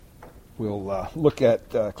We'll look at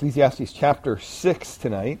Ecclesiastes chapter 6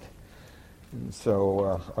 tonight. And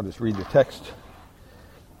so I'll just read the text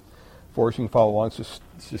for us. You can follow along.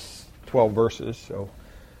 It's just 12 verses, so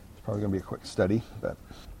it's probably going to be a quick study. But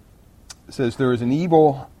it says, "There is an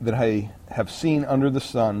evil that I have seen under the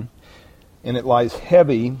sun, and it lies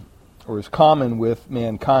heavy, or is common with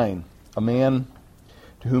mankind. A man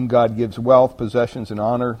to whom God gives wealth, possessions, and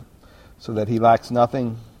honor, so that he lacks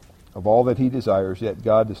nothing of all that he desires, yet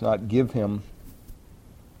God does not give him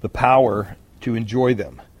the power to enjoy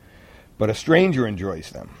them. But a stranger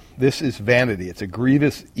enjoys them. This is vanity. It's a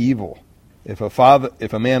grievous evil. If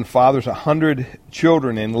a man fathers 100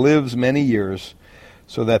 children and lives many years,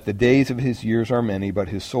 so that the days of his years are many, but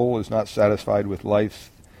his soul is not satisfied with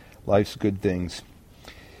life's good things,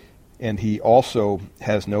 and he also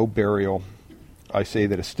has no burial, I say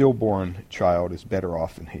that a stillborn child is better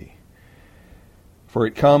off than he. For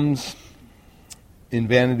it comes in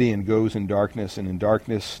vanity and goes in darkness, and in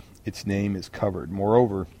darkness its name is covered.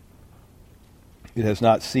 Moreover, it has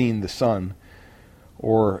not seen the sun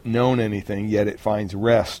or known anything, yet it finds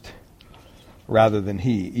rest rather than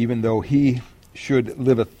he. Even though he should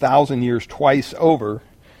live 1,000 years twice over,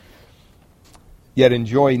 yet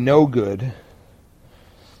enjoy no good,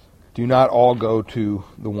 do not all go to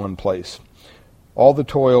the one place. All the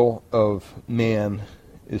toil of man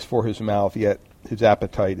is for his mouth, yet his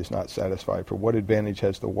appetite is not satisfied. For what advantage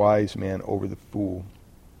has the wise man over the fool?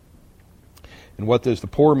 And what does the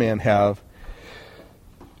poor man have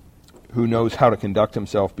who knows how to conduct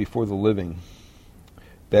himself before the living?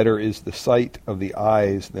 Better is the sight of the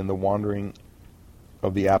eyes than the wandering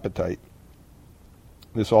of the appetite.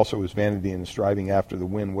 This also is vanity and striving after the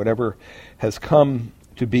wind. Whatever has come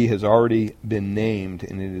to be has already been named,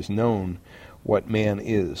 and it is known what man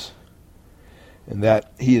is, and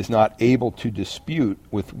that he is not able to dispute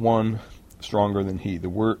with one stronger than he. The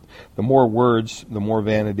more words, the more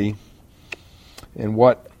vanity. And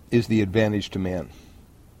what is the advantage to man?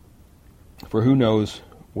 For who knows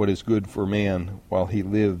what is good for man while he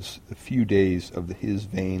lives the few days of his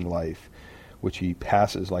vain life, which he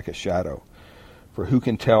passes like a shadow? For who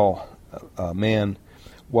can tell man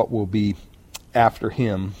what will be after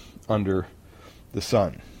him under the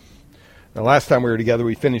sun?" Now, last time we were together,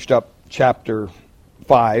 we finished up chapter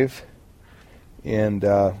 5, and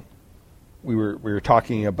we were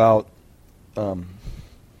talking about the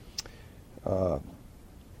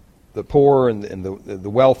poor and the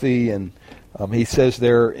wealthy, and he says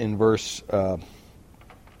there in verse the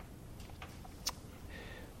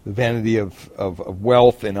vanity of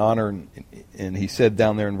wealth and honor, and he said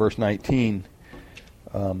down there in verse 19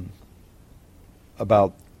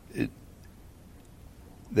 about it,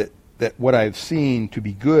 that what I've seen to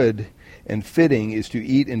be good and fitting is to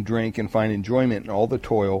eat and drink and find enjoyment in all the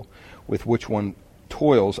toil with which one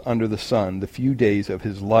toils under the sun, the few days of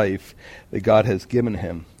his life that God has given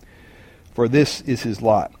him. For this is his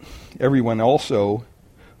lot. Everyone also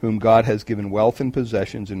whom God has given wealth and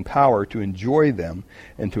possessions and power to enjoy them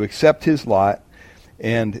and to accept his lot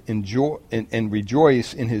and enjoy and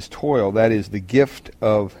rejoice in his toil, that is the gift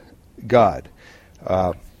of God.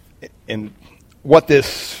 And what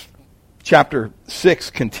this chapter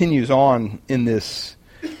 6 continues on in this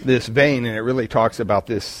vein, and it really talks about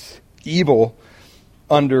this evil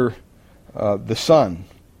under the sun.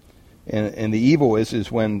 And the evil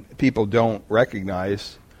is when people don't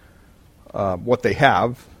recognize what they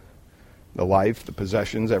have, the life, the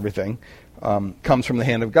possessions, everything, comes from the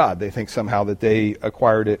hand of God. They think somehow that they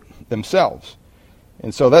acquired it themselves.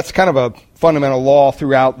 And so that's kind of a fundamental law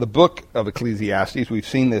throughout the book of Ecclesiastes. We've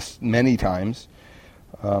seen this many times.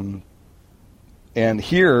 And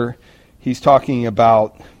here he's talking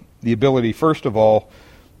about the ability, first of all,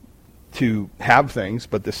 to have things,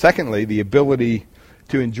 but secondly, the ability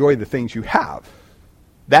to enjoy the things you have.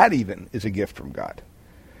 That even is a gift from God.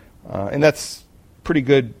 And that's pretty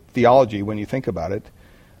good theology when you think about it,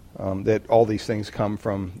 that all these things come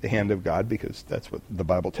from the hand of God, because that's what the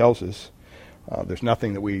Bible tells us. There's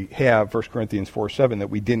nothing that we have, 1 Corinthians 4:7, that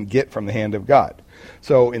we didn't get from the hand of God.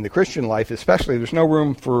 So in the Christian life especially, there's no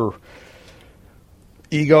room for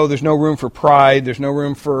ego, there's no room for pride, there's no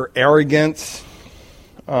room for arrogance,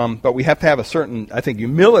 but we have to have a certain, I think,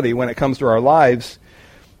 humility when it comes to our lives.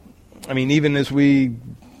 I mean, even as we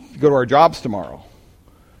go to our jobs tomorrow,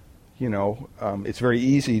 it's very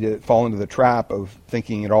easy to fall into the trap of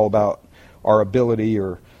thinking it all about our ability,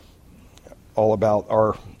 or all about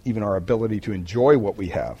our ability to enjoy what we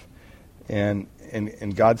have. And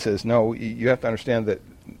God says, no, you have to understand that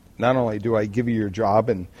not only do I give you your job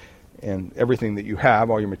and everything that you have,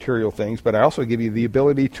 all your material things, but I also give you the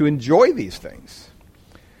ability to enjoy these things.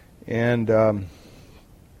 And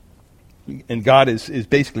And God is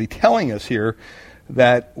basically telling us here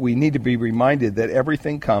that we need to be reminded that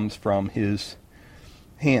everything comes from his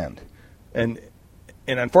hand. And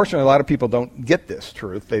unfortunately, a lot of people don't get this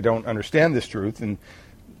truth. They don't understand this truth. And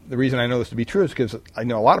the reason I know this to be true is because I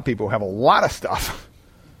know a lot of people who have a lot of stuff,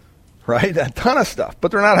 right? A ton of stuff,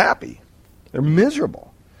 but they're not happy. They're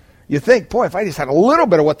miserable. You think, boy, if I just had a little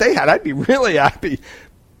bit of what they had, I'd be really happy.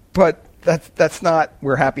 But that's not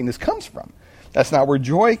where happiness comes from. That's not where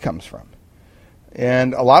joy comes from.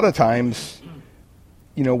 And a lot of times,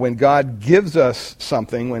 when God gives us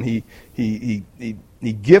something, when he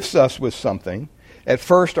gifts us with something, at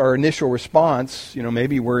first our initial response,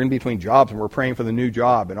 maybe we're in between jobs and we're praying for the new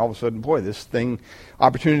job, and all of a sudden, boy, this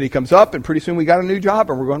opportunity comes up, and pretty soon we got a new job,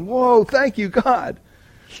 and we're going, whoa, thank you, God.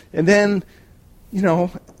 And then,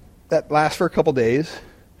 that lasts for a couple days,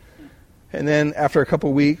 and then after a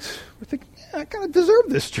couple weeks, we're thinking, I kind of deserve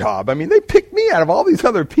this job. I mean, they picked me out of all these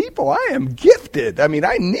other people. I am gifted. I mean,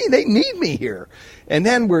 they need me here. And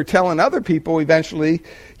then we're telling other people eventually,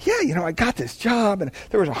 I got this job, and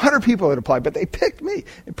there was 100 people that applied, but they picked me.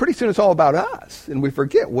 And pretty soon it's all about us. And we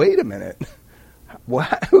forget, wait a minute,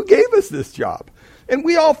 who gave us this job? And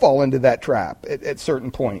we all fall into that trap at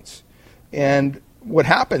certain points. And what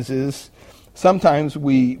happens is sometimes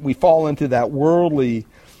we fall into that worldly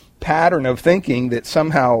pattern of thinking that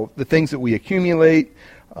somehow the things that we accumulate,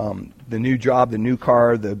 the new job, the new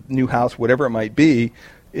car, the new house, whatever it might be,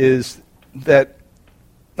 is that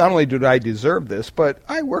not only did I deserve this, but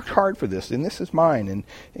I worked hard for this, and this is mine,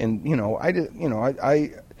 and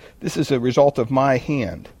this is a result of my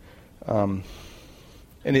hand, and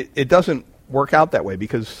it doesn't work out that way,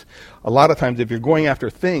 because a lot of times if you're going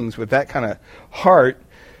after things with that kind of heart,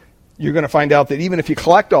 you're going to find out that even if you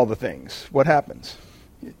collect all the things, what happens?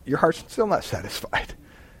 Your heart's still not satisfied,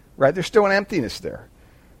 right? There's still an emptiness there.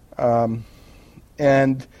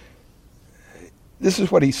 And this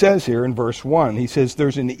is what he says here in verse 1. He says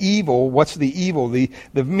there's an evil. What's the evil? The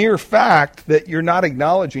mere fact that you're not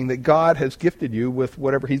acknowledging that God has gifted you with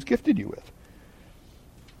whatever he's gifted you with.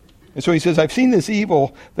 And so he says, I've seen this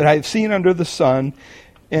evil that I've seen under the sun.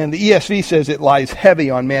 And the ESV says it lies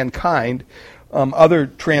heavy on mankind. Other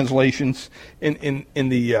translations in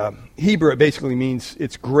the Hebrew, it basically means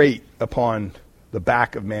it's great upon the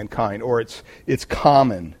back of mankind, or it's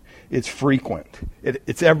common, it's frequent,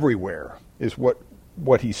 it's everywhere, is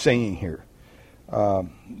what he's saying here.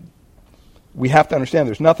 We have to understand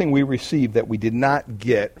there's nothing we receive that we did not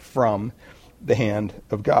get from the hand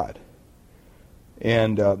of God.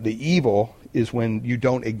 And the evil is when you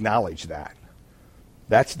don't acknowledge that.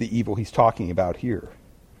 That's the evil he's talking about here.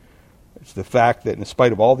 It's the fact that in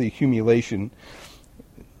spite of all the accumulation,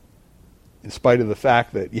 in spite of the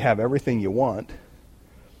fact that you have everything you want,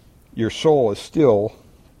 your soul is still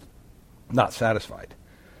not satisfied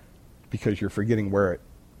because you're forgetting where it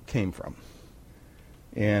came from.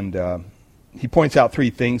 And he points out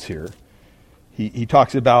three things here. He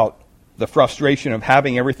talks about the frustration of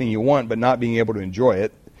having everything you want but not being able to enjoy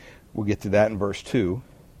it. We'll get to that in verse 2.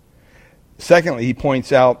 Secondly, he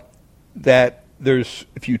points out that there's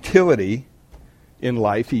futility in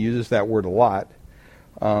life. He uses that word a lot.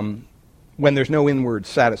 When there's no inward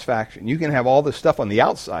satisfaction. You can have all this stuff on the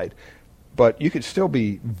outside, but you could still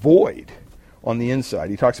be void on the inside.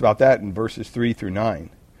 He talks about that in verses 3 through 9.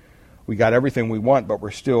 We got everything we want, but we're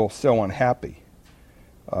still so unhappy.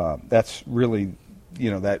 That's really,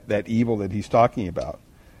 that evil that he's talking about.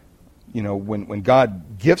 When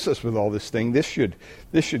God gifts us with all this thing, this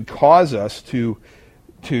should cause us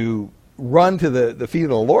to run to the feet of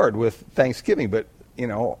the Lord with thanksgiving. But,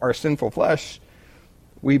 our sinful flesh,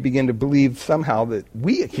 we begin to believe somehow that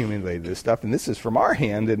we accumulated this stuff, and this is from our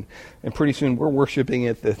hand, and pretty soon we're worshiping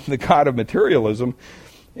it, the God of materialism,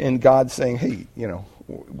 and God's saying, hey,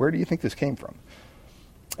 where do you think this came from?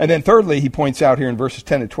 And then thirdly, he points out here in verses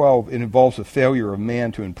 10 to 12, it involves a failure of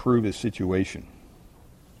man to improve his situation.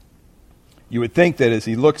 You would think that as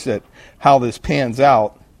he looks at how this pans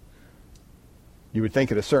out, you would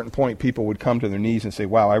think at a certain point people would come to their knees and say,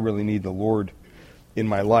 wow, I really need the Lord in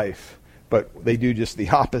my life. But they do just the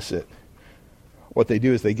opposite. What they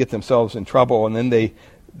do is they get themselves in trouble, and then they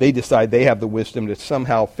decide they have the wisdom to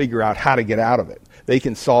somehow figure out how to get out of it. They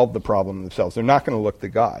can solve the problem themselves. They're not going to look to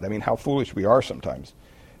God. I mean, how foolish we are sometimes.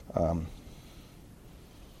 And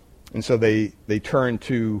so they turn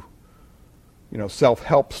to,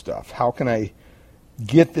 self-help stuff. How can I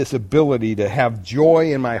get this ability to have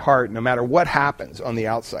joy in my heart no matter what happens on the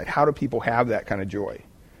outside? How do people have that kind of joy?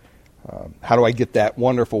 How do I get that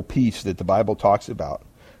wonderful peace that the Bible talks about?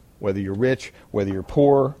 Whether you're rich, whether you're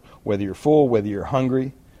poor, whether you're full, whether you're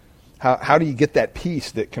hungry. How do you get that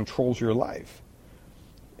peace that controls your life?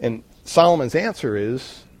 And Solomon's answer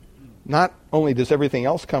is, not only does everything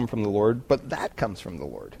else come from the Lord, but that comes from the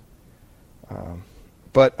Lord.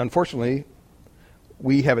 But unfortunately,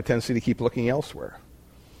 we have a tendency to keep looking elsewhere.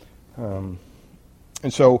 And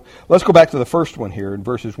so let's go back to the first one here in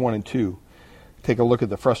verses 1 and 2. Take a look at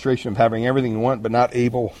the frustration of having everything you want but not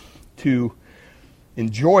able to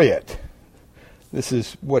enjoy it. This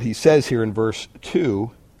is what he says here in verse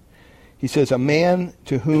 2. He says, a man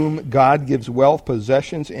to whom God gives wealth,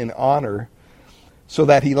 possessions, and honor, so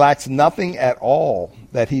that he lacks nothing at all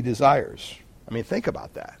that he desires. I mean, think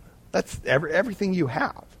about that. That's everything you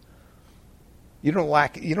have. You don't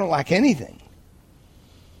lack anything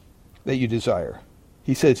that you desire.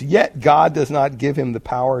 He says, yet God does not give him the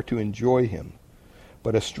power to enjoy him,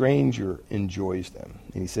 but a stranger enjoys them.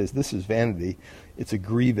 And he says, this is vanity. It's a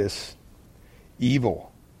grievous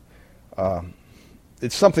evil.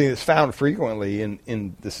 It's something that's found frequently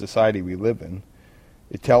in the society we live in.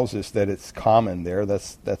 It tells us that it's common there.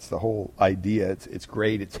 That's the whole idea. It's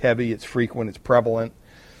great. It's heavy. It's frequent. It's prevalent.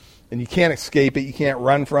 And you can't escape it. You can't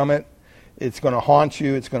run from it. It's going to haunt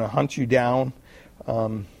you. It's going to hunt you down.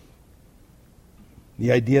 The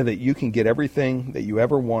idea that you can get everything that you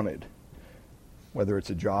ever wanted, whether it's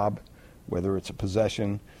a job, whether it's a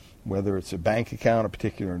possession, whether it's a bank account, a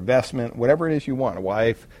particular investment, whatever it is you want, a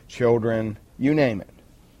wife, children, you name it.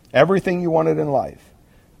 Everything you wanted in life.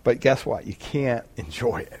 But guess what? You can't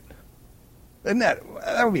enjoy it. Isn't that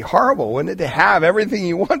would be horrible, wouldn't it? To have everything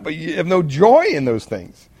you want, but you have no joy in those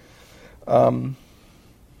things.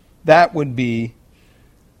 That would be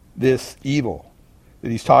this evil that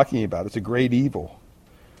he's talking about. It's a great evil.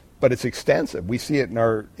 But it's extensive. We see it in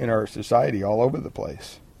our society all over the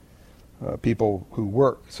place. People who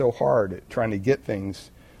work so hard at trying to get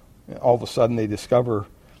things, all of a sudden they discover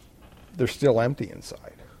they're still empty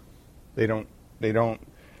inside. They don't,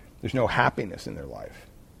 there's no happiness in their life.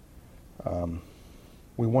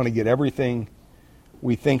 We want to get everything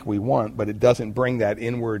we think we want, but it doesn't bring that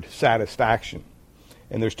inward satisfaction.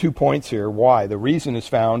 And there's 2 points here. Why? The reason is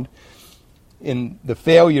found in the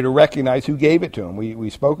failure to recognize who gave it to him. We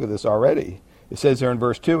spoke of this already. It says there in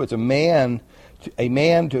verse 2, it's a man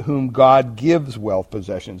to whom God gives wealth,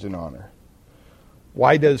 possessions, and honor.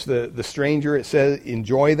 Why does the stranger, it says,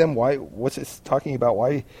 enjoy them? What's it talking about?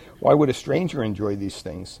 Why would a stranger enjoy these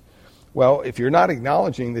things? Well, if you're not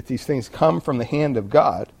acknowledging that these things come from the hand of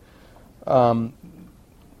God,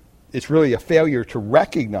 it's really a failure to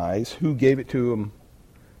recognize who gave it to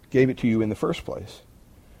you in the first place.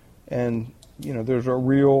 And, there's a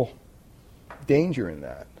real danger in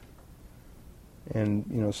that.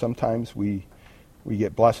 And, sometimes we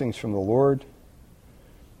get blessings from the Lord.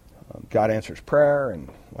 God answers prayer. And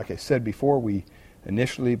like I said before, we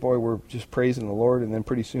initially, we're just praising the Lord. And then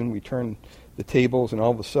pretty soon we turn the tables and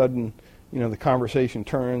all of a sudden, the conversation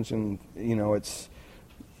turns and, it's,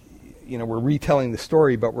 we're retelling the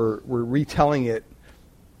story, but we're retelling it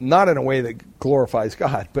not in a way that glorifies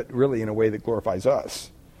God, but really in a way that glorifies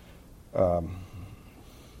us. And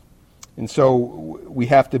so we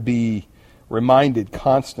have to be reminded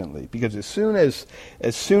constantly, because as soon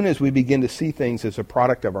as we begin to see things as a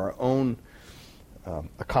product of our own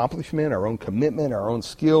accomplishment, our own commitment, our own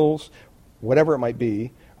skills, whatever it might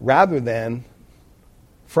be, rather than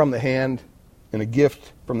from the hand and a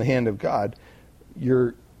gift from the hand of God,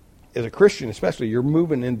 you're, as a Christian especially, you're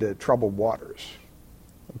moving into troubled waters.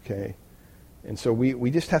 Okay? And so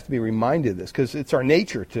we just have to be reminded of this, because it's our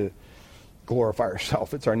nature to glorify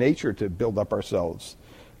ourselves. It's our nature to build up ourselves,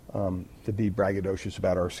 to be braggadocious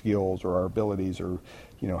about our skills or our abilities, or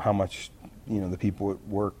how much the people at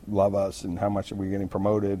work love us and how much we're getting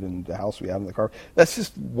promoted and the house we have in the car. That's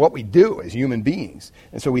just what we do as human beings.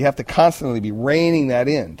 And so we have to constantly be reining that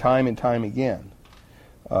in time and time again.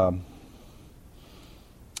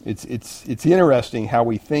 It's interesting how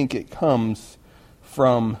we think it comes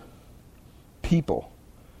from people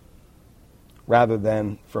rather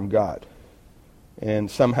than from God.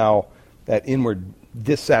 And somehow that inward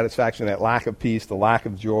dissatisfaction, that lack of peace, the lack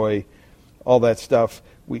of joy, all that stuff,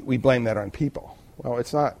 we blame that on people. Well,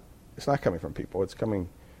 it's not coming from people. It's coming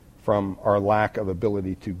from our lack of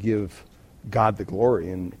ability to give God the glory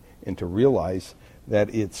and to realize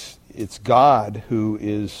that it's God who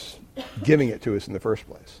is giving it to us in the first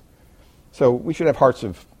place. So we should have hearts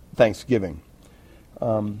of thanksgiving.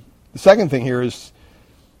 The second thing here is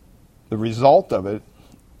the result of it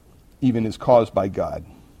even is caused by God.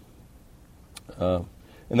 And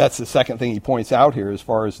that's the second thing he points out here as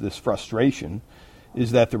far as this frustration,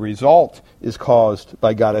 is that the result is caused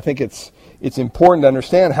by God. I think it's important to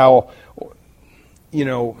understand how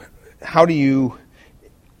do you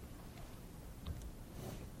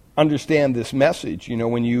understand this message.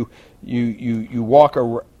 When you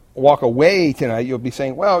walk away tonight, you'll be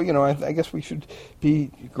saying, well, I guess we should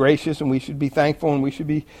be gracious and we should be thankful and we should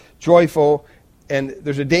be joyful. And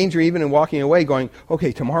there's a danger even in walking away going,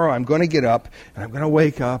 okay, tomorrow I'm going to get up and I'm going to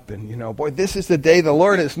wake up and, boy, this is the day the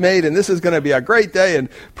Lord has made and this is going to be a great day and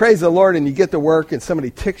praise the Lord, and you get to work and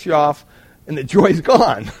somebody ticks you off and the joy's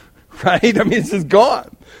gone, right? It's just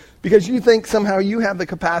gone because you think somehow you have the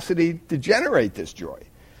capacity to generate this joy.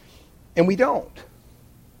 And we don't.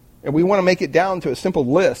 And we want to make it down to a simple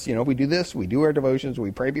list. We do this, we do our devotions,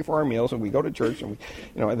 we pray before our meals, and we go to church, and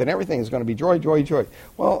and then everything is going to be joy, joy, joy.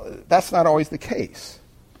 Well, that's not always the case.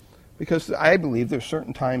 Because I believe there's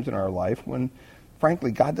certain times in our life when,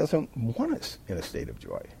 frankly, God doesn't want us in a state of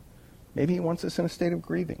joy. Maybe he wants us in a state of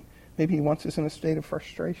grieving. Maybe he wants us in a state of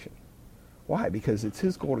frustration. Why? Because it's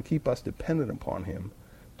his goal to keep us dependent upon him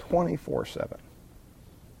 24/7.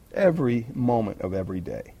 Every moment of every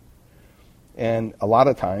day. And a lot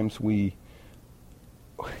of times we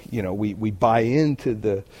buy into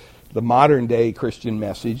the modern day Christian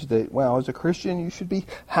message that, well, as a Christian you should be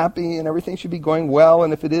happy and everything should be going well,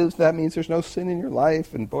 and if it is, that means there's no sin in your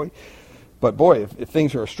life. And boy, if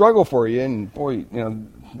things are a struggle for you, and boy,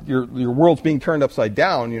 your world's being turned upside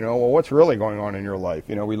down, well, what's really going on in your life?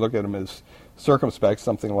 We look at them as circumspect,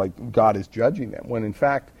 something like God is judging them, when in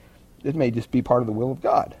fact it may just be part of the will of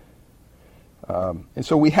God. And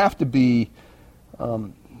so we have to be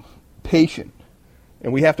patient,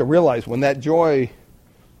 and we have to realize when that joy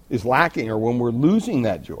is lacking or when we're losing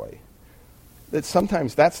that joy, that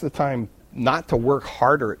sometimes that's the time not to work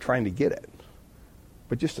harder at trying to get it,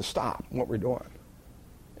 but just to stop what we're doing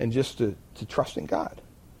and just to trust in God.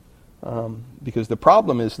 Because the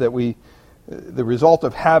problem is that the result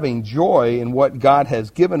of having joy in what God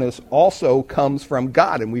has given us also comes from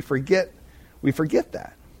God, and we forget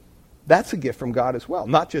that. That's a gift from God as well,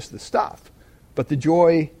 not just the stuff, but the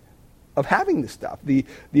joy of having the stuff, the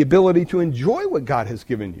ability to enjoy what God has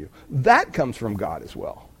given you. That comes from God as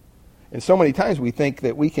well. And so many times we think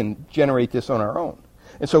that we can generate this on our own.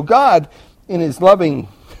 And so God, in his loving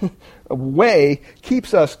way,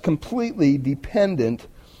 keeps us completely dependent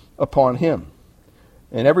upon him.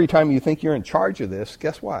 And every time you think you're in charge of this,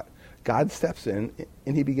 guess what? God steps in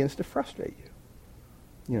and he begins to frustrate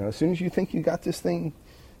you. As soon as you think you got this thing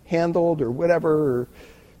handled or whatever,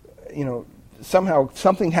 or, somehow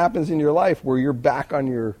something happens in your life where you're back on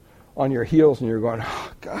your heels and you're going,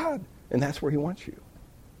 oh, God, and that's where he wants you.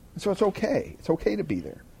 And so it's okay. It's okay to be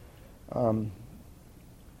there. Don't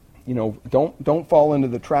fall into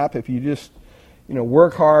the trap if you just,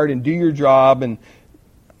 work hard and do your job. And,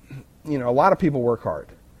 a lot of people work hard.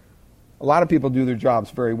 A lot of people do their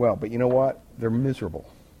jobs very well. But you know what? They're miserable.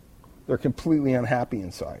 They're completely unhappy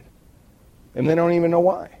inside. And they don't even know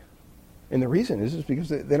why. And the reason is because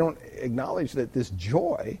they don't acknowledge that this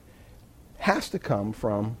joy has to come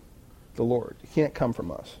from the Lord. It can't come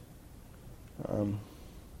from us.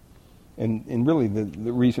 And really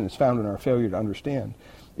the reason is found in our failure to understand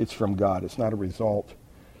it's from God. It's not a result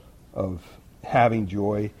of having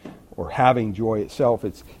joy or having joy itself.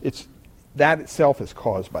 It's that itself is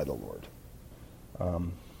caused by the Lord.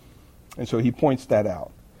 And so he points that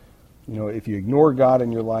out. If you ignore God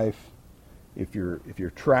in your life, if you're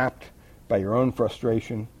trapped by your own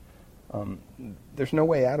frustration, there's no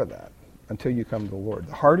way out of that until you come to the Lord.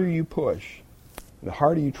 The harder you push, the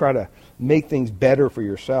harder you try to make things better for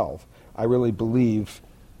yourself, I really believe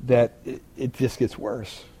that it just gets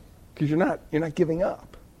worse because you're not giving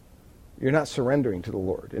up. You're not surrendering to the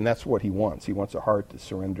Lord, and that's what he wants. He wants a heart that's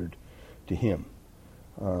surrendered to him.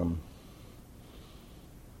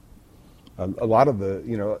 A lot of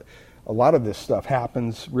this stuff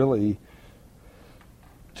happens really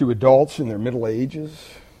to adults in their middle ages.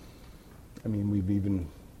 I mean, we've even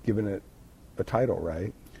given it a title,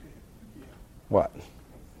 right? Yeah. What?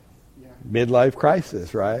 Yeah. Midlife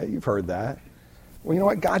crisis, right? You've heard that. Well, you know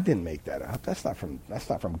what? God didn't make that up. That's not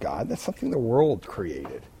from God. That's something the world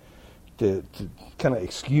created to kind of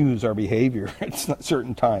excuse our behavior at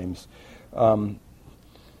certain times. If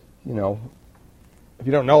you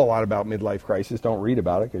don't know a lot about midlife crisis, don't read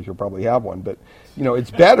about it because you'll probably have one. But,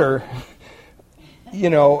 it's better,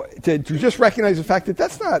 to just recognize the fact that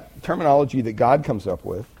that's not terminology that God comes up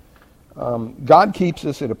with. God keeps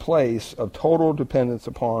us at a place of total dependence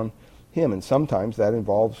upon him. And sometimes that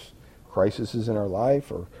involves crises in our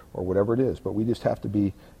life or whatever it is. But we just have to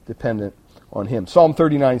be dependent on him. Psalm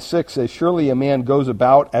 39:6 says, surely a man goes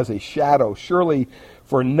about as a shadow. Surely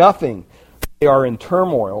for nothing they are in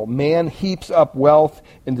turmoil. Man heaps up wealth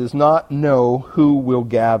and does not know who will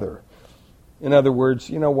gather. In other words,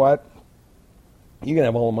 you know what? You can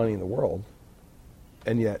have all the money in the world,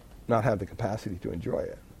 and yet not have the capacity to enjoy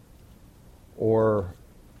it. Or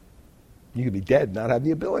you could be dead, not have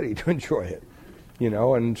the ability to enjoy it.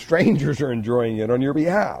 And strangers are enjoying it on your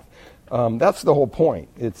behalf. That's the whole point.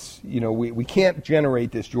 It's, we can't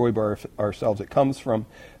generate this joy by ourselves. It comes from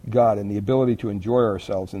God, and the ability to enjoy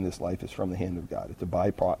ourselves in this life is from the hand of God. It's a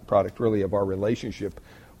byproduct, really, of our relationship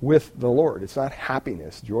with the Lord. It's not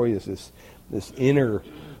happiness. Joy is this inner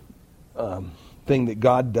thing that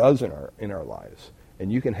God does in our lives.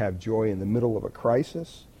 And you can have joy in the middle of a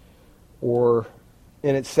crisis, and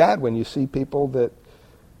it's sad when you see people that,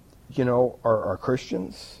 are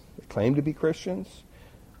Christians, they claim to be Christians,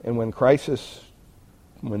 and when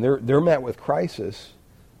they're met with crisis,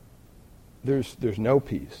 there's no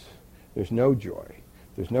peace, there's no joy,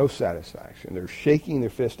 there's no satisfaction. They're shaking their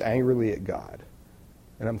fist angrily at God.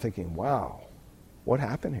 And I'm thinking, wow, what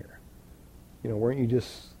happened here? Weren't you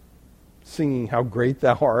just singing how great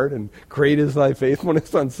thou art and great is thy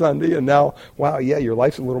faithfulness on Sunday, and now, wow, yeah, your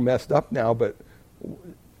life's a little messed up now, but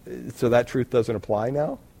so that truth doesn't apply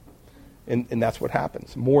now? And that's what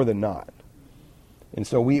happens, more than not. And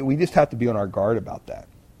so we just have to be on our guard about that.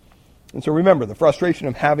 And so remember, the frustration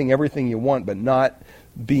of having everything you want but not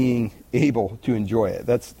being able to enjoy it.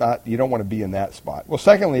 You don't want to be in that spot. Well,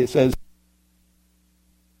 secondly, it says,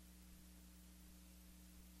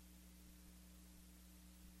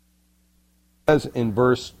 in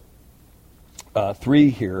verse 3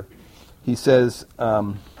 here, he says,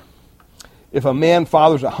 if a man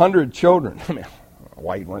fathers 100 children, I mean, I don't know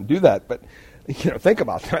why you'd want to do that, but think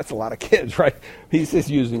about that. That's a lot of kids, right? He's just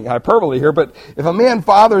using hyperbole here, but if a man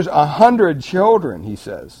fathers 100 children, he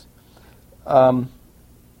says, if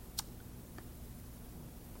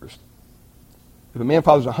a man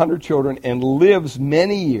fathers 100 children and lives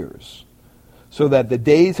many years, so that the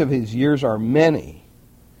days of his years are many,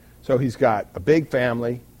 so he's got a big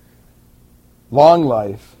family, long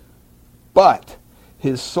life, but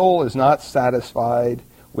his soul is not satisfied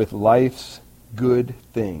with life's good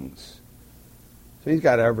things. So he's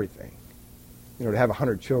got everything. To have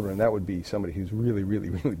 100 children, that would be somebody who's really, really,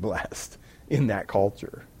 really blessed in that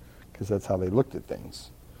culture, because that's how they looked at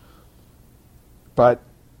things. But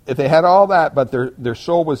if they had all that, but their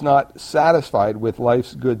soul was not satisfied with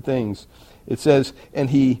life's good things, it says,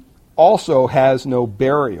 and he also has no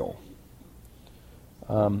burial.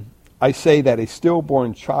 I say that a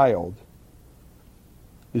stillborn child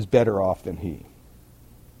is better off than he.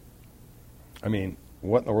 I mean,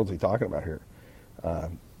 what in the world is he talking about here?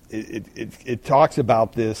 It talks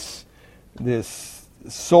about this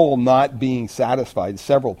soul not being satisfied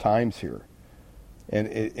several times here, and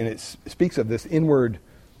it speaks of this inward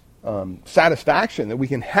satisfaction that we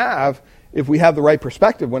can have if we have the right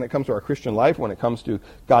perspective when it comes to our Christian life, when it comes to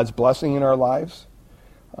God's blessing in our lives.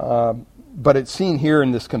 But it's seen here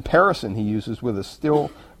in this comparison he uses with a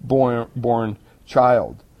stillborn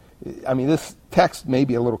child. I mean, this text may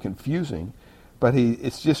be a little confusing, but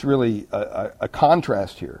it's just really a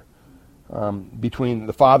contrast here between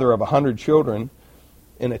the father of 100 children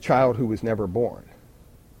and a child who was never born.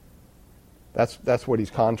 That's what he's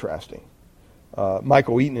contrasting.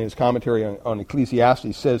 Michael Eaton, in his commentary on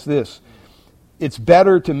Ecclesiastes, says this: it's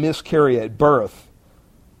better to miscarry at birth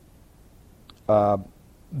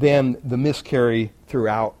than the miscarry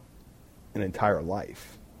throughout an entire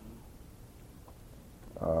life.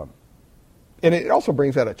 And it also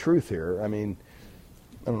brings out a truth here. I mean,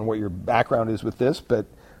 I don't know what your background is with this, but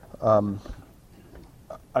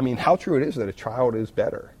I mean, how true it is that a child is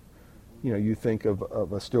better. You think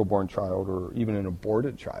of a stillborn child or even an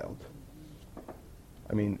aborted child.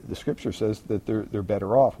 I mean, the Scripture says that they're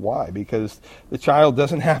better off. Why? Because the child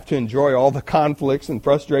doesn't have to enjoy all the conflicts and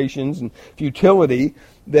frustrations and futility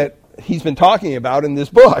that he's been talking about in this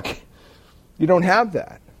book. You don't have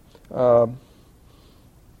that.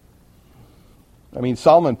 I mean,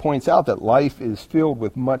 Solomon points out that life is filled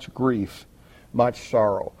with much grief, much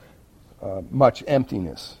sorrow, much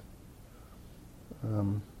emptiness.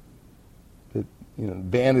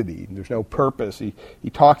 Vanity. There's no purpose. He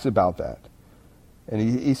talks about that.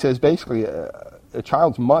 And he says basically a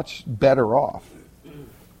child's much better off.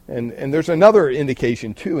 And there's another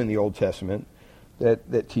indication, too, in the Old Testament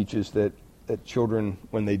that teaches that children,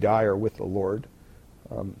 when they die, are with the Lord.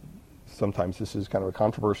 Sometimes this is kind of a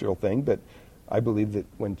controversial thing, but I believe that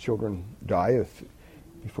when children die,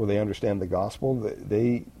 before they understand the gospel,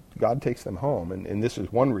 God takes them home. And this is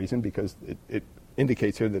one reason, because it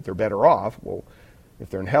indicates here that they're better off. Well, if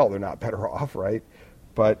they're in hell, they're not better off, right?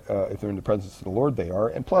 But if they're in the presence of the Lord, they are.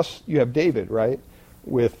 And plus, you have David, right,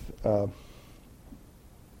 with the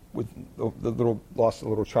lost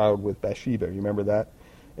little child with Bathsheba. You remember that?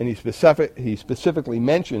 And he specifically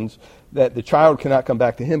mentions that the child cannot come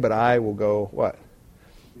back to him, but I will go, what?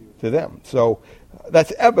 To them. So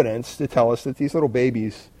that's evidence to tell us that these little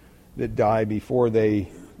babies that die before they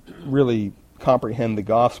really comprehend the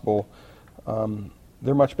gospel,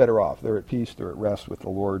 they're much better off. They're at peace, they're at rest with the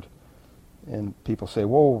Lord. And people say,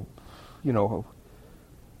 well,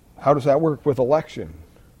 how does that work with election?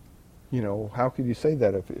 How could you say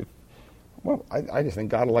that if well, I just think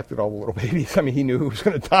God elected all the little babies. I mean, he knew who was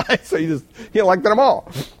going to die, so he elected them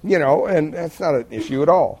all, and that's not an issue at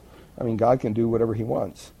all. I mean, God can do whatever he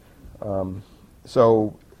wants.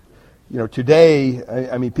 So, today,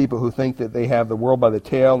 I mean, people who think that they have the world by the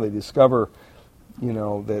tail, they discover,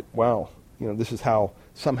 that, wow, this is how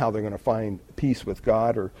somehow they're going to find peace with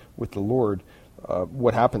God or with the Lord.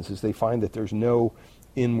 What happens is they find that there's no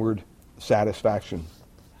inward satisfaction.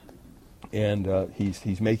 And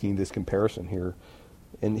he's making this comparison here.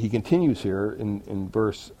 And he continues here in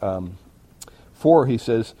verse 4. He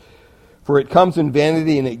says, "For it comes in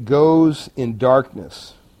vanity and it goes in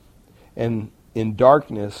darkness. And in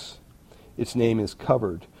darkness its name is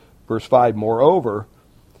covered." Verse 5, "Moreover,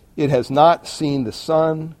 it has not seen the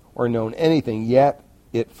sun or known anything, yet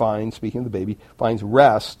it finds," speaking of the baby, "finds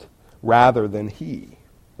rest rather than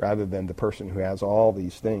the person who has all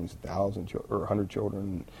these things, 1,000 or 100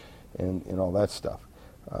 children, and all that stuff."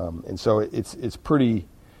 And so it's pretty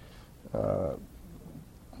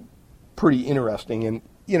interesting.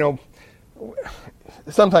 And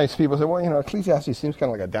sometimes people say, well, Ecclesiastes seems kind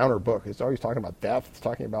of like a downer book. It's always talking about death. It's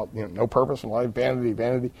talking about no purpose in life, vanity,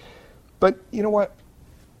 vanity. But you know what?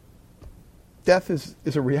 Death is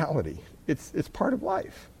a reality. It's part of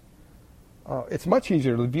life. It's much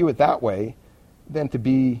easier to view it that way than to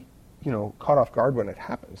be caught off guard when it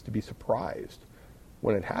happens, to be surprised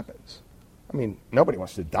when it happens. I mean, nobody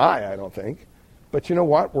wants to die, I don't think. But you know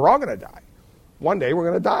what? We're all going to die. One day we're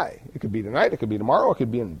going to die. It could be tonight, it could be tomorrow, it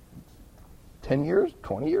could be in 10 years,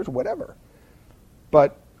 20 years, whatever.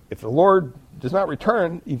 But if the Lord does not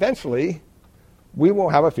return, eventually we will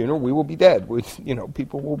have a funeral, we will be dead.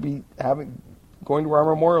 People will be going to our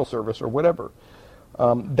memorial service or whatever.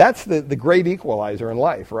 That's the great equalizer in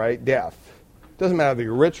life, right? Death. Doesn't matter if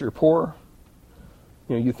you're rich or poor.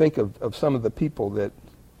 You think of some of the people that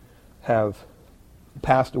have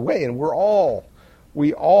passed away, and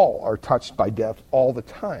we all are touched by death all the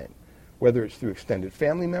time, whether it's through extended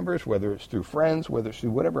family members, whether it's through friends, whether it's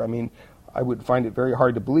through whatever. I mean, I would find it very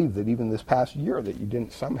hard to believe that even this past year that you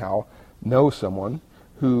didn't somehow know someone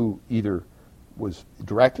who either was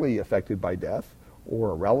directly affected by death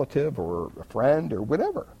or a relative or a friend or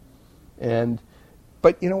whatever.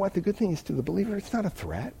 But you know what? The good thing is, to the believer, it's not a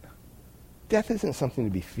threat. Death isn't something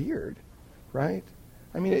to be feared, right?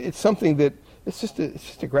 I mean, it's something that it's just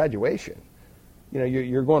a graduation.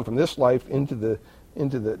 You're going from this life into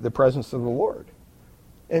the presence of the Lord.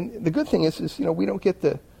 And the good thing is we don't get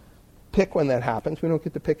to pick when that happens. We don't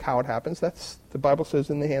get to pick how it happens. That's, the Bible says,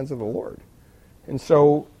 in the hands of the Lord. And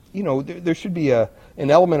so there should be an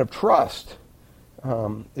element of trust.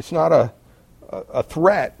 It's not a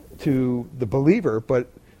threat to the believer, but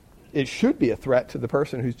it should be a threat to the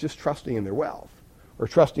person who's just trusting in their wealth or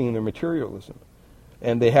trusting in their materialism.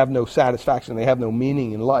 And they have no satisfaction, they have no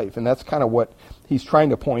meaning in life. And that's kind of what he's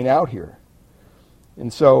trying to point out here.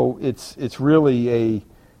 And so it's really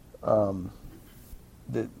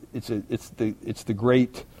it's the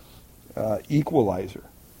great equalizer.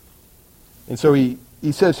 And so he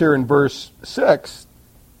says here in verse 6,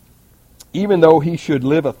 even though he should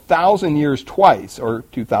live 1,000 years twice, or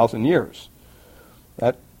 2,000 years.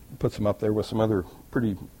 That puts him up there with some other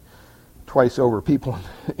pretty twice over people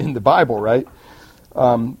in the Bible, right?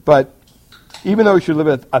 But even though he should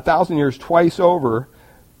live 1,000 years twice over,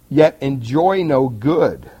 yet enjoy no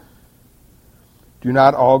good, do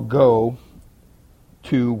not all go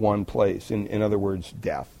to one place. In other words,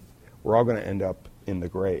 death. We're all going to end up in the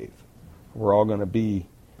grave. We're all going to be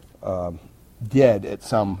dead at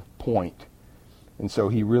some point. And so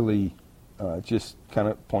he really just kind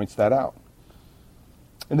of points that out.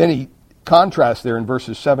 And then he contrasts there in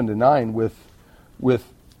verses 7 to 9 with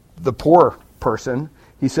the poor person.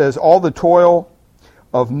 He says, all the toil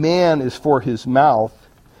of man is for his mouth,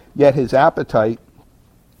 yet his appetite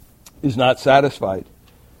is not satisfied.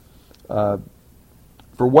 For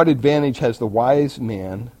what advantage has the wise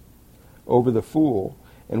man over the fool?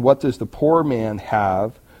 And what does the poor man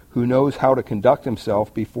have who knows how to conduct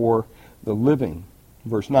himself before the living?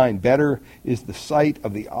 Verse 9, better is the sight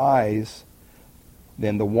of the eyes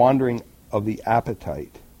than the wandering of the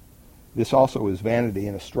appetite. This also is vanity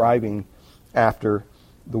and a striving after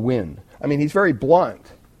the wind. I mean, he's very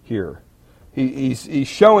blunt here. He's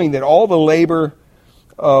showing that all the labor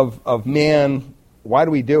of man, why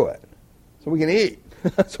do we do it? So we can eat,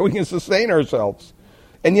 so we can sustain ourselves.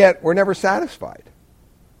 And yet, we're never satisfied.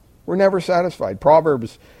 We're never satisfied.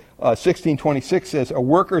 Proverbs 16:26 says, a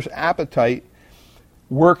worker's appetite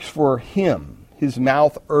works for him. His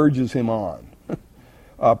mouth urges him on.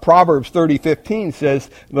 Proverbs 30:15 says,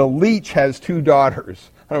 the leech has two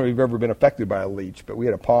daughters. I don't know if you've ever been affected by a leech, but we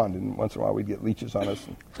had a pond, and once in a while we'd get leeches on us.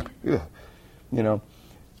 And,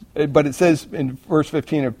 But it says in verse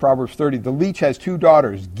 15 of Proverbs 30, the leech has two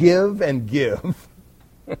daughters, give and give.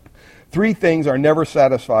 Three things are never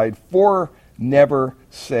satisfied, four never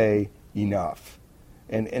say enough.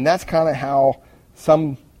 And that's kind of how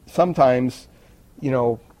sometimes,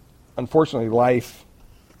 unfortunately life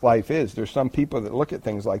is. There's some people that look at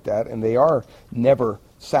things like that and they are never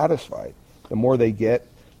satisfied. The more they get,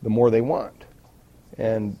 the more they want.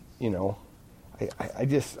 And, I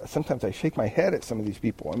just, sometimes I shake my head at some of these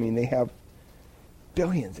people. I mean, they have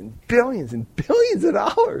billions and billions and billions of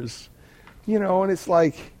dollars, and it's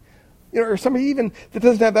like, or somebody even that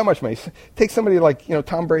doesn't have that much money. Take somebody like,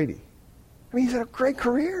 Tom Brady. I mean, he's had a great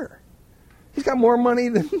career. He's got more money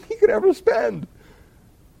than he could ever spend.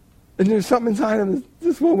 And there's something inside him that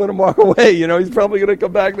just won't let him walk away. He's probably going to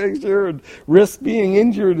come back next year and risk being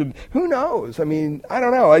injured. And who knows? I mean, I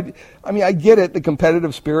don't know. I get it, the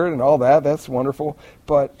competitive spirit and all that. That's wonderful.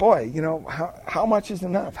 But, boy, how much is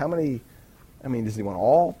enough? How many, does he want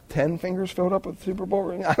all 10 fingers filled up with Super Bowl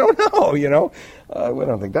ring? I don't know, I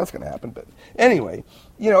don't think that's going to happen. But anyway,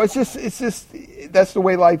 it's just that's the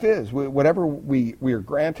way life is. Whatever we are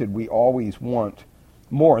granted, we always want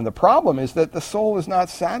more. And the problem is that the soul is not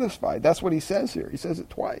satisfied. That's what he says here. He says it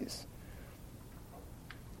twice.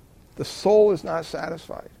 The soul is not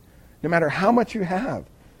satisfied. No matter how much you have,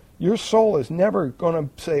 your soul is never going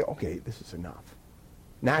to say, okay, this is enough.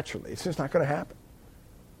 Naturally, it's just not going to happen.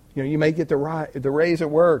 You may get the raise at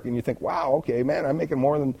work and you think, wow, okay, man, I'm making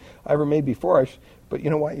more than I ever made before. But you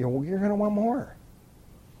know what? You're going to want more.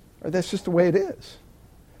 Or that's just the way it is.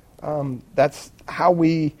 That's how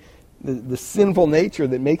the sinful nature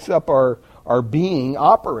that makes up our being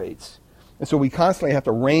operates. And so we constantly have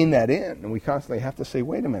to rein that in, and we constantly have to say,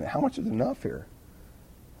 wait a minute, how much is enough here?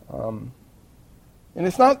 And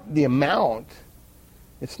it's not the amount.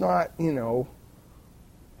 It's not, the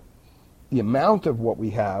amount of what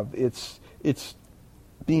we have. It's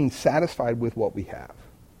being satisfied with what we have.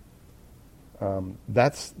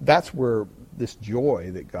 That's where this joy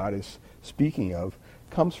that God is speaking of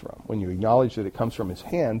comes from. When you acknowledge that it comes from His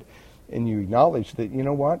hand, and you acknowledge that,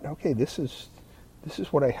 okay, this is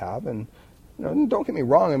what I have, and don't get me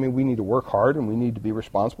wrong. We need to work hard and we need to be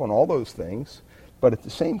responsible and all those things, but at the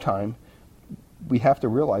same time, we have to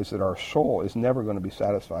realize that our soul is never going to be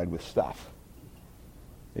satisfied with stuff.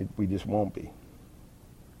 We just won't be.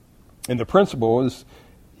 And the principle is,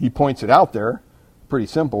 he points it out there, pretty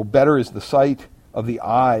simple. Better is the sight of the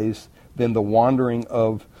eyes than the wandering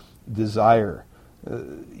of desire.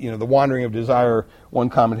 The wandering of desire, one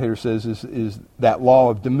commentator says, is that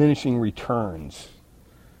law of diminishing returns.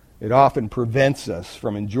 It often prevents us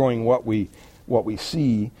from enjoying what we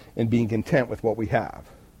see and being content with what we have.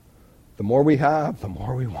 The more we have, the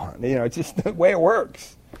more we want. It's just the way it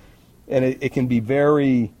works. And it can be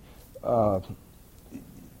very,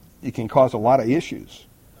 it can cause a lot of issues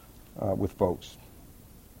with folks.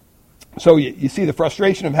 So you see the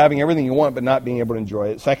frustration of having everything you want but not being able to enjoy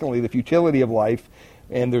it. Secondly, the futility of life,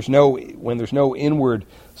 and when there's no inward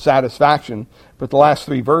satisfaction. But the last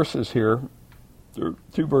three verses here, or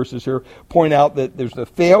two verses here, point out that there's the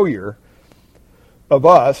failure of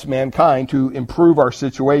us, mankind, to improve our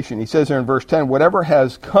situation. He says there in verse 10, whatever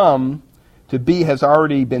has come to be has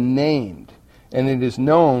already been named, and it is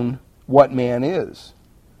known what man is,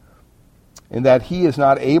 and that he is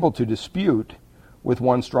not able to dispute with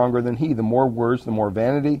one stronger than he. The more words, the more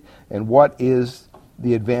vanity. And what is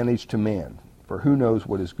the advantage to man? For who knows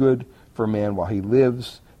what is good for man while he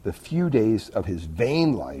lives the few days of his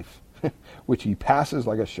vain life, which he passes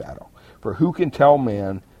like a shadow? For who can tell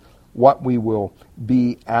man what will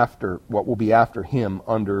be after him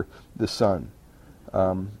under the sun?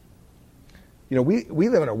 We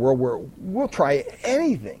live in a world where we'll try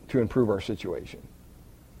anything to improve our situation.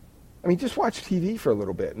 Just watch TV for a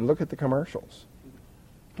little bit and look at the commercials.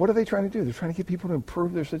 What are they trying to do? They're trying to get people to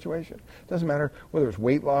improve their situation. It doesn't matter whether it's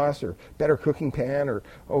weight loss or better cooking pan or,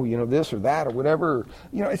 this or that or whatever.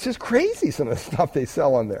 It's just crazy, some of the stuff they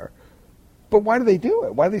sell on there. But why do they do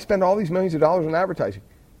it? Why do they spend all these millions of dollars on advertising?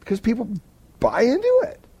 Because people buy into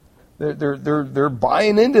it. They're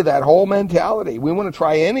buying into that whole mentality. We want to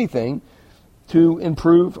try anything to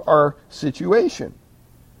improve our situation.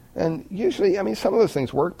 And usually, some of those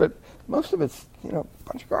things work, but most of it's, a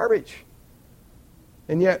bunch of garbage.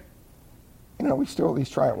 And yet, we still at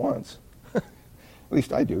least try it once. At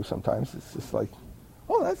least I do sometimes. It's just like,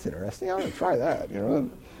 oh, that's interesting. I'm going to try that.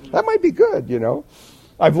 That might be good,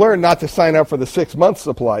 I've learned not to sign up for the 6 month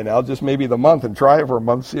supply now, just maybe the month and try it for a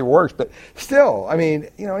month, see if it works. But still,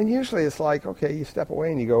 and usually it's like, okay, you step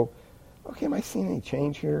away and you go, okay, am I seeing any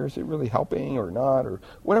change here? Is it really helping or not? Or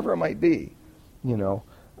whatever it might be,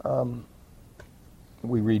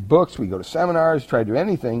 We read books, we go to seminars, try to do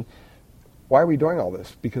anything. Why are we doing all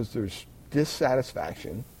this? Because there's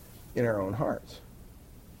dissatisfaction in our own hearts.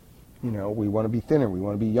 We want to be thinner, we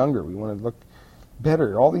want to be younger, we want to look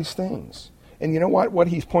better, all these things. And you know what? What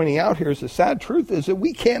he's pointing out here is the sad truth is that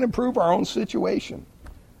we can't improve our own situation.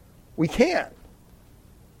 We can't.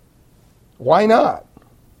 Why not?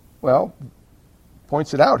 Well,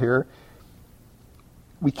 points it out here.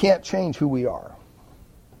 We can't change who we are.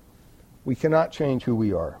 We cannot change who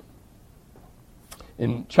we are.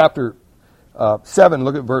 In chapter 7,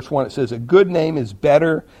 look at verse 1. It says, a good name is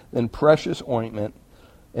better than precious ointment,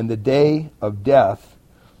 and the day of death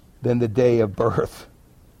than the day of birth.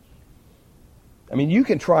 You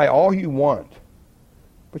can try all you want,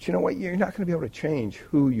 but you know what? You're not going to be able to change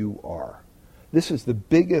who you are. This is the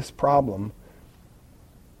biggest problem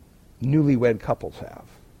newlywed couples have.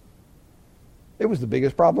 It was the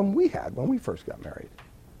biggest problem we had when we first got married.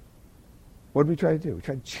 What did we try to do? We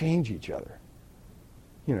tried to change each other.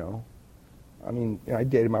 I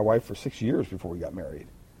dated my wife for 6 years before we got married.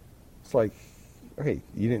 It's like, okay,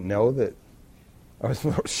 you didn't know that I was a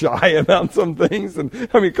little shy about some things. And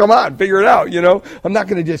come on, figure it out, I'm not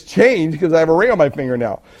going to just change because I have a ring on my finger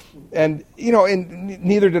now. And, and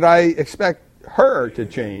neither did I expect her to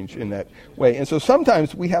change in that way. And so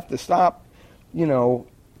sometimes we have to stop,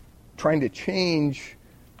 trying to change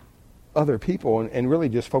other people and really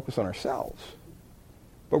just focus on ourselves.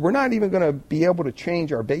 But we're not even going to be able to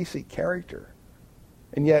change our basic character.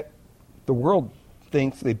 And yet the world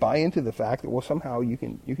thinks, they buy into the fact that, well, somehow you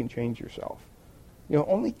can change yourself.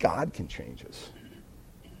 Only God can change us.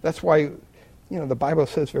 That's why, the Bible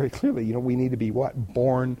says very clearly, we need to be what?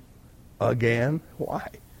 Born again. Why?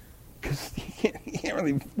 Because he can't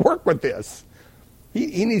really work with this.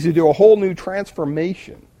 He needs to do a whole new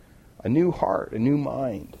transformation, a new heart, a new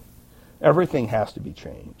mind. Everything has to be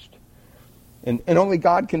changed. And only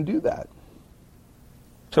God can do that.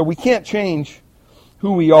 So we can't change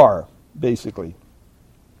who we are, basically.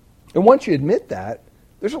 And once you admit that,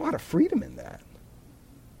 there's a lot of freedom in that.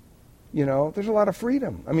 There's a lot of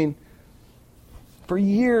freedom. For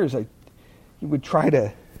years, I would try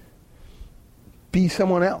to be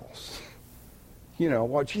someone else.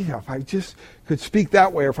 Well, gee, if I just could speak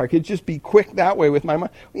that way, or if I could just be quick that way with my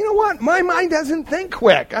mind. You know what? My mind doesn't think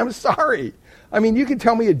quick. I'm sorry. You can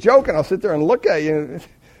tell me a joke, and I'll sit there and look at you.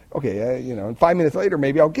 Okay, and 5 minutes later,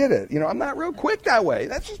 maybe I'll get it. I'm not real quick that way.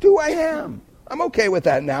 That's just who I am. I'm okay with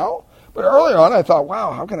that now. But early on, I thought,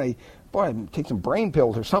 wow, how can I take some brain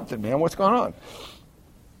pills or something, man. What's going on?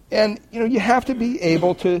 And, you have to be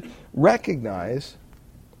able to recognize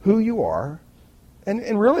who you are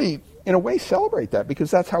and really, in a way, celebrate that,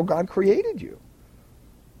 because that's how God created you.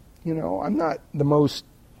 I'm not the most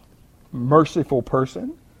merciful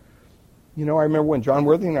person. I remember when John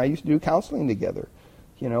Worthing and I used to do counseling together.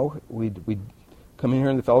 We'd come in here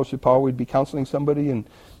in the fellowship hall, we'd be counseling somebody, and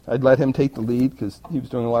I'd let him take the lead because he was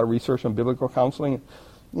doing a lot of research on biblical counseling.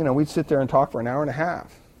 We'd sit there and talk for an hour and a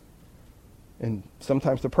half. And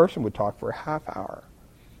sometimes the person would talk for a half hour.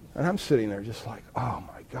 And I'm sitting there just like, oh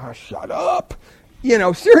my gosh, shut up.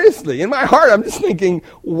 Seriously, in my heart, I'm just thinking,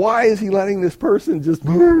 why is he letting this person just,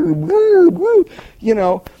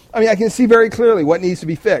 I can see very clearly what needs to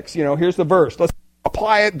be fixed. Here's the verse. Let's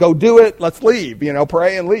apply it, go do it, let's leave,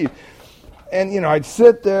 pray and leave. And, I'd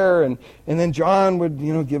sit there and then John would,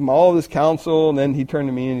 give him all this counsel, and then he'd turn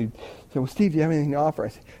to me and he'd say, well, Steve, do you have anything to offer? I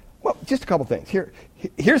said, well, just a couple things.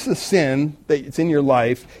 Here's the sin that's in your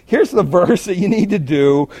life. Here's the verse that you need to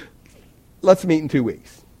do. Let's meet in 2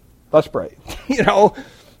 weeks. Let's pray.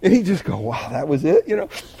 And he'd just go, wow, that was it,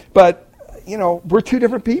 But, we're two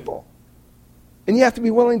different people. And you have to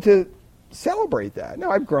be willing to celebrate that.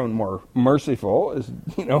 Now, I've grown more merciful, as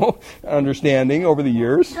understanding over the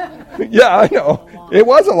years. Yeah, I know. It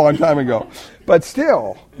was a long time ago. But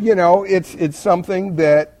still, it's something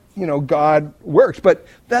that, God works. But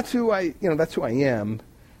that's who I am,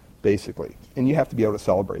 basically. And you have to be able to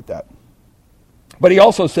celebrate that. But he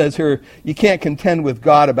also says here, you can't contend with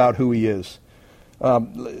God about who he is.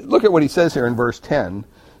 Look at what he says here in verse 10,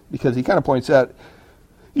 because he kind of points out,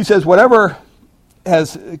 he says, whatever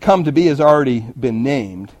has come to be has already been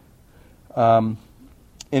named, and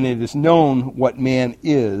it is known what man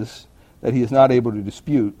is that he is not able to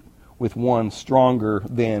dispute with one stronger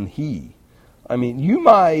than he. I mean, you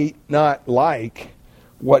might not like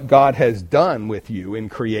what God has done with you in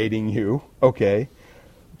creating you, okay,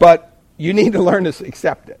 but you need to learn to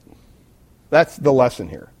accept it. That's the lesson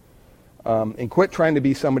here. And quit trying to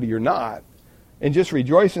be somebody you're not, and just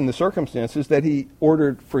rejoice in the circumstances that he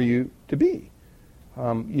ordered for you to be.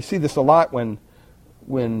 You see this a lot when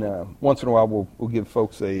once in a while we'll give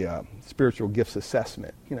folks a spiritual gifts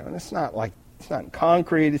assessment. And it's not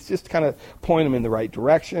concrete. It's just kind of point them in the right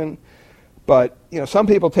direction. But some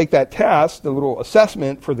people take that test, the little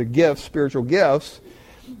assessment for the gifts, spiritual gifts,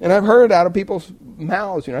 and I've heard it out of people's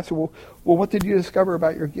mouths. I said, well, what did you discover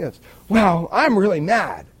about your gifts? Well, I'm really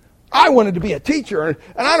mad. I wanted to be a teacher, and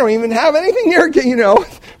I don't even have anything here.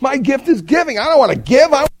 My gift is giving. I don't want to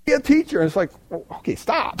give. I want to be a teacher. And it's like, well, okay,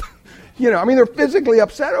 stop. They're physically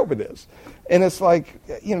upset over this. And it's like,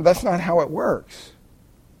 that's not how it works.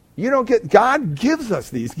 God gives us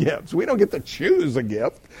these gifts. We don't get to choose a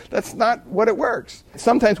gift. That's not what it works.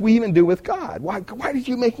 Sometimes we even do with God. Why did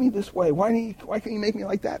you make me this way? Why can't you make me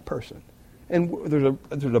like that person? And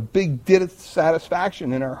there's a big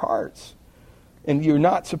dissatisfaction in our hearts. And you're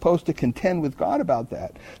not supposed to contend with God about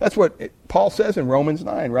that. That's what Paul says in Romans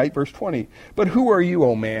 9, right? Verse 20. But who are you,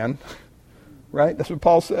 O man? Right? That's what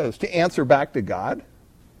Paul says. To answer back to God.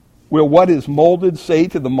 Will what is molded say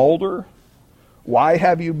to the molder, why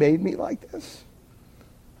have you made me like this?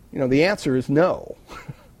 The answer is no.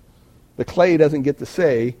 The clay doesn't get to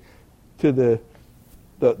say to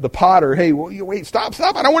the potter, hey, well, wait, stop,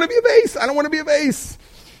 I don't want to be a vase. I don't want to be a vase.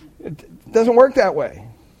 It doesn't work that way.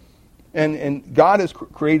 And God has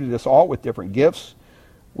created us all with different gifts,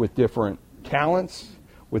 with different talents,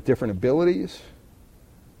 with different abilities.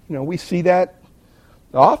 We see that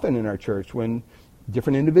often in our church when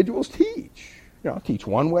different individuals teach. I'll teach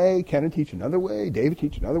one way, Ken will teach another way, David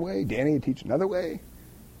teach another way, Danny will teach another way.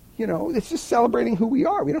 It's just celebrating who we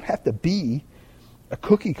are. We don't have to be a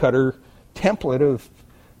cookie cutter template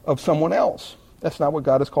of someone else. That's not what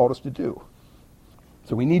God has called us to do.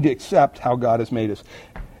 So we need to accept how God has made us.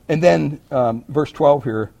 And then verse 12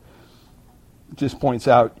 here just points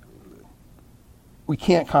out we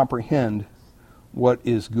can't comprehend what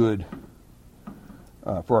is good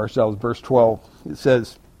for ourselves. Verse 12, it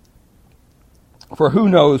says, for who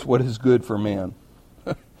knows what is good for man?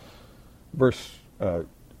 Verse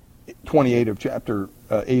 28 of chapter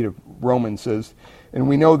 8 of Romans says, and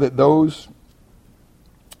we know that those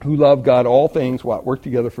who love God, all things, work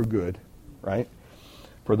together for good, right?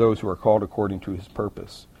 For those who are called according to his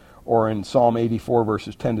purpose. Or in Psalm 84,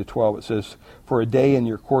 verses 10 to 12, it says, for a day in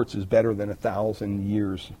your courts is better than 1,000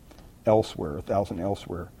 years elsewhere, 1,000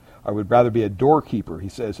 elsewhere. I would rather be a doorkeeper, he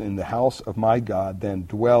says, in the house of my God than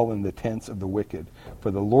dwell in the tents of the wicked.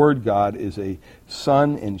 For the Lord God is a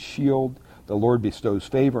sun and shield. The Lord bestows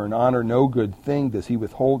favor and honor. No good thing does he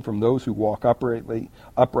withhold from those who walk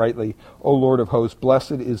uprightly. O Lord of hosts,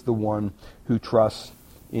 blessed is the one who trusts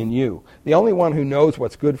in you. The only one who knows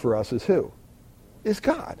what's good for us is who? Is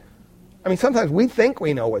God. I mean, sometimes we think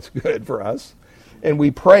we know what's good for us, and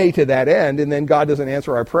we pray to that end, and then God doesn't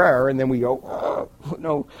answer our prayer, and then we go, oh,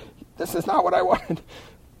 no, this is not what I wanted.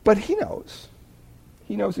 But he knows.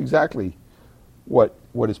 He knows exactly what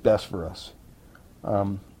is best for us.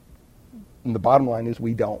 And the bottom line is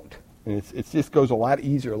we don't. And it just goes a lot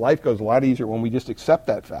easier. Life goes a lot easier when we just accept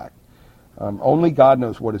that fact. Only God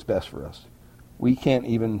knows what is best for us. We can't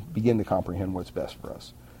even begin to comprehend what's best for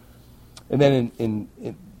us. And then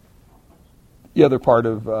in the other part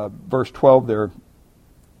of verse 12 there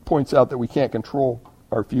points out that we can't control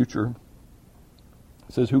our future.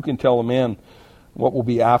 It says, who can tell a man what will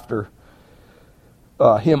be after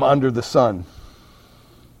him under the sun?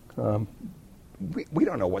 We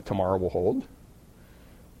don't know what tomorrow will hold.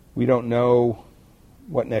 We don't know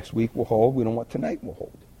what next week will hold. We don't know what tonight will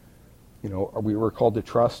hold. We were called to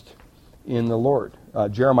trust in the Lord.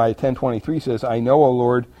 Jeremiah 10:23 says, I know, O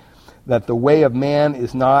Lord, that the way of man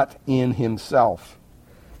is not in himself.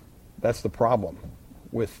 That's the problem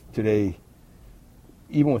with today,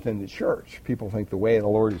 even within the church. People think the way of the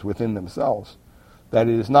Lord is within themselves. That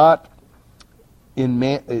it is not in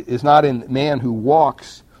man who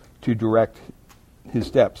walks to direct his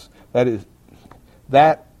steps. That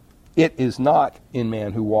it is not in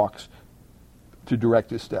man who walks to direct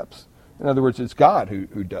his steps. In other words, it's God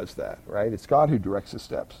who does that, right? It's God who directs his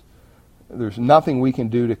steps. There's nothing we can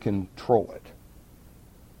do to control it.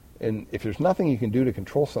 And if there's nothing you can do to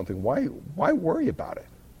control something, why worry about it?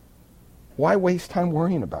 Why waste time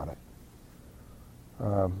worrying about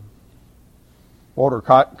it? Walter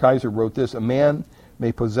Kaiser wrote this, a man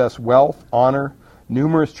may possess wealth, honor,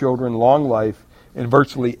 numerous children, long life, in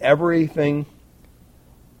virtually everything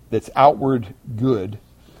that's outward good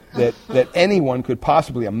that anyone could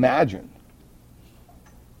possibly imagine.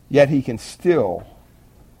 Yet he can still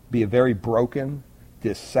be a very broken,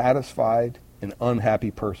 dissatisfied, and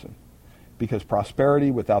unhappy person, because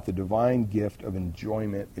prosperity without the divine gift of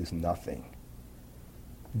enjoyment is nothing.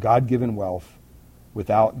 God-given wealth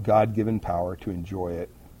without God-given power to enjoy it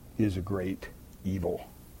is a great evil.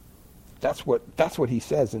 That's what he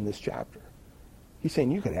says in this chapter. He's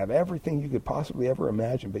saying you could have everything you could possibly ever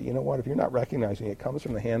imagine, but you know what? If you're not recognizing it comes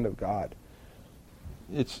from the hand of God,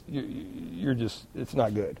 it's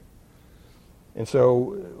not good. And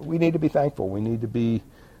so we need to be thankful. We need to be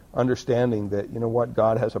understanding that, you know what,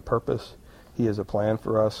 God has a purpose. He has a plan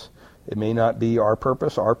for us. It may not be our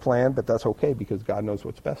purpose, our plan, but that's okay because God knows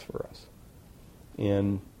what's best for us.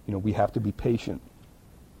 And, you know, we have to be patient.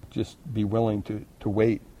 Just be willing to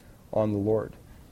wait on the Lord.